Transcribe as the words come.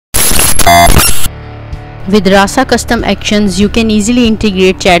With RASA custom actions, you can easily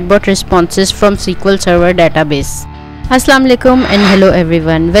integrate chatbot responses from SQL Server Database. Assalamu alaikum and hello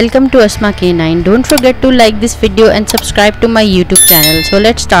everyone. Welcome to Asma K9. Don't forget to like this video and subscribe to my YouTube channel. So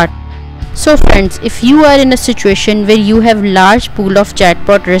let's start. So friends, if you are in a situation where you have large pool of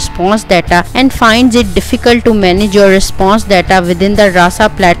chatbot response data and finds it difficult to manage your response data within the RASA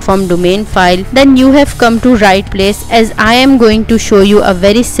platform domain file, then you have come to right place, as I am going to show you a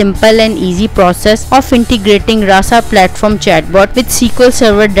very simple and easy process of integrating RASA platform chatbot with SQL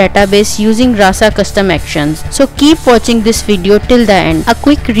Server Database using RASA custom actions. So keep watching this video till the end. A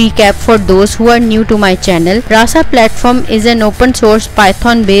quick recap for those who are new to my channel. RASA platform is an open source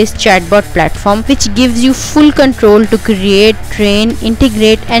Python based chatbot platform which gives you full control to create, train,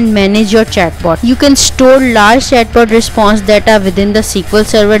 integrate and manage your chatbot. You can store large chatbot response data within the SQL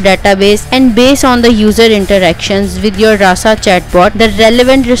Server Database, and based on the user interactions with your RASA chatbot, the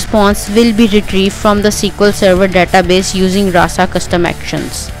relevant response will be retrieved from the SQL Server Database using RASA custom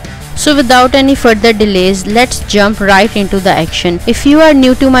actions. So without any further delays, let's jump right into the action. If you are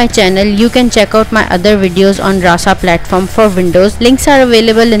new to my channel, you can check out my other videos on RASA platform for Windows. Links are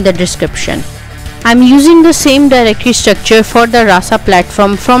available in the description. I'm using the same directory structure for the RASA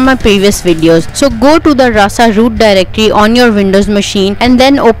platform from my previous videos. So go to the RASA root directory on your Windows machine and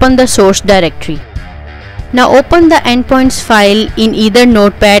then open the source directory. Now open the endpoints file in either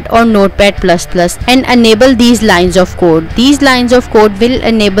Notepad or Notepad++ and enable these lines of code. These lines of code will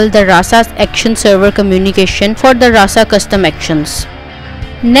enable the RASA action server communication for the RASA custom actions.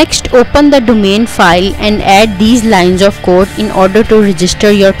 Next, open the domain file and add these lines of code in order to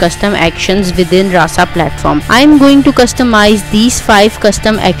register your custom actions within RASA platform. I am going to customize these 5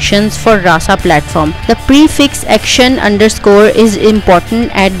 custom actions for RASA platform. The prefix action underscore is important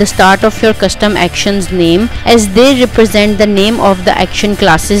at the start of your custom actions name, as they represent the name of the action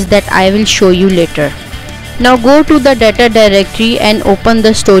classes that I will show you later. Now go to the data directory and open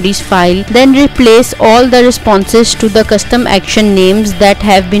the stories file. Then replace all the responses to the custom action names that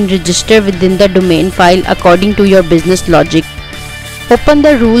have been registered within the domain file according to your business logic. Open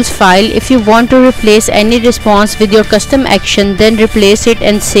the rules file. If you want to replace any response with your custom action, then replace it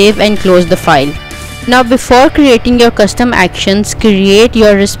and save and close the file. Now before creating your custom actions, create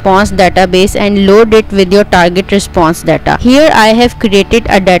your response database and load it with your target response data. Here I have created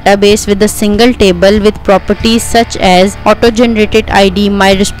a database with a single table with properties such as auto-generated ID,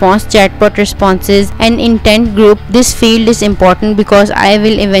 my response chatbot responses and intent group. This field is important because I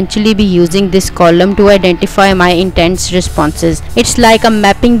will eventually be using this column to identify my intents responses. It's like a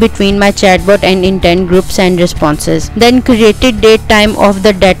mapping between my chatbot and intent groups and responses. Then created date time of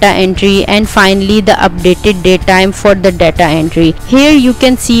the data entry, and finally the updated date time for the data entry. Here you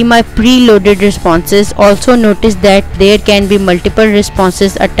can see my preloaded responses. Also notice that there can be multiple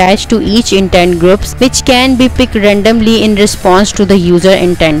responses attached to each intent groups, which can be picked randomly in response to the user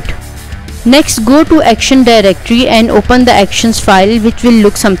intent. Next, go to action directory and open the actions file, which will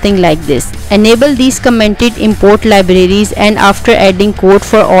look something like this. Enable these commented import libraries, and after adding code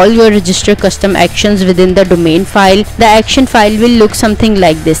for all your registered custom actions within the domain file, the action file will look something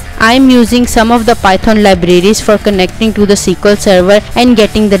like this. I am using some of the Python libraries for connecting to the SQL server and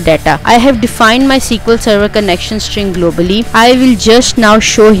getting the data. I have defined my SQL server connection string globally. I will just now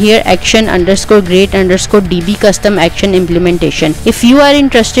show here action underscore great underscore db custom action implementation. If you are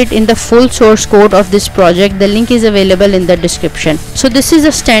interested in the full source code of this project, the link is available in the description. So this is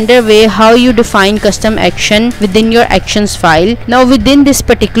a standard way how you define custom action within your actions file. Now within this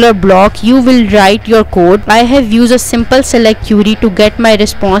particular block, you will write your code. I have used a simple select query to get my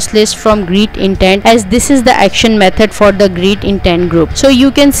response list from greet intent, as this is the action method for the greet intent group. So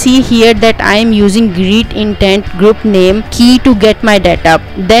you can see here that I am using greet intent group name key to get my data.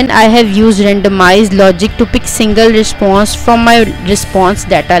 Then I have used randomized logic to pick single response from my response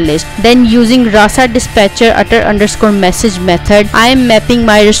data list. Then using RASA dispatcher utter underscore message method, I am mapping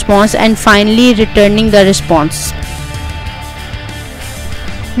my response and finally returning the response.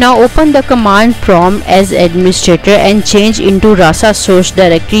 Now open the command prompt as administrator and change into RASA source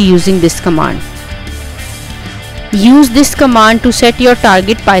directory using this command. Use this command to set your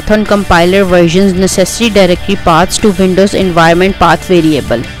target Python compiler version's necessary directory paths to Windows environment path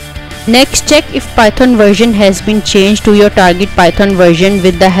variable. Next, check if Python version has been changed to your target Python version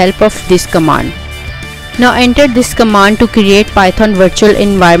with the help of this command. Now enter this command to create Python virtual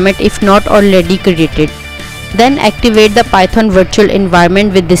environment if not already created. Then activate the Python virtual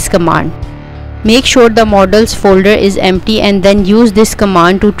environment with this command. Make sure the models folder is empty and then use this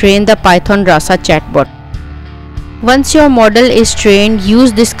command to train the Python RASA chatbot. Once your model is trained,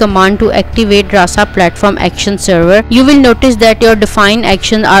 use this command to activate RASA Platform Action Server. You will notice that your defined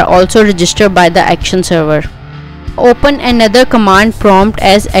actions are also registered by the action server. Open another command prompt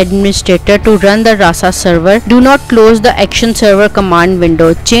as administrator to run the RASA server. Do not close the action server command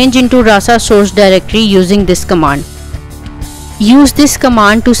window. Change into RASA source directory using this command. Use this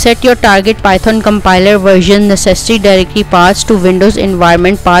command to set your target Python compiler version necessary directory paths to Windows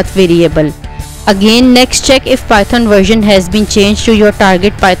environment path variable. Again, next check if Python version has been changed to your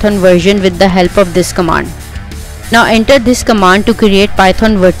target Python version with the help of this command. Now enter this command to create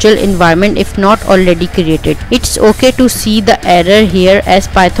Python virtual environment if not already created. It's okay to see the error here as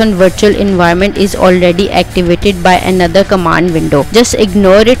Python virtual environment is already activated by another command window. Just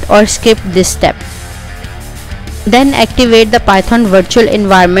ignore it or skip this step. Then activate the Python virtual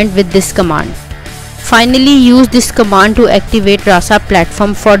environment with this command. Finally, use this command to activate RASA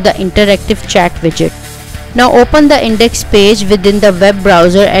platform for the interactive chat widget. Now open the index page within the web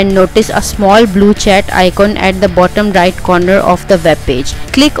browser and notice a small blue chat icon at the bottom right corner of the web page.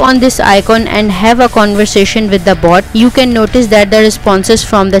 Click on this icon and have a conversation with the bot. You can notice that the responses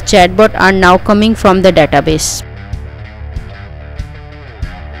from the chatbot are now coming from the database.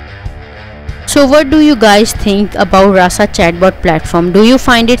 So what do you guys think about RASA Chatbot platform? Do you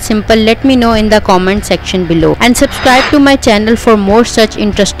find it simple? Let me know in the comment section below. And subscribe to my channel for more such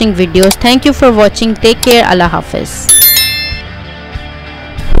interesting videos. Thank you for watching. Take care. Allah Hafiz.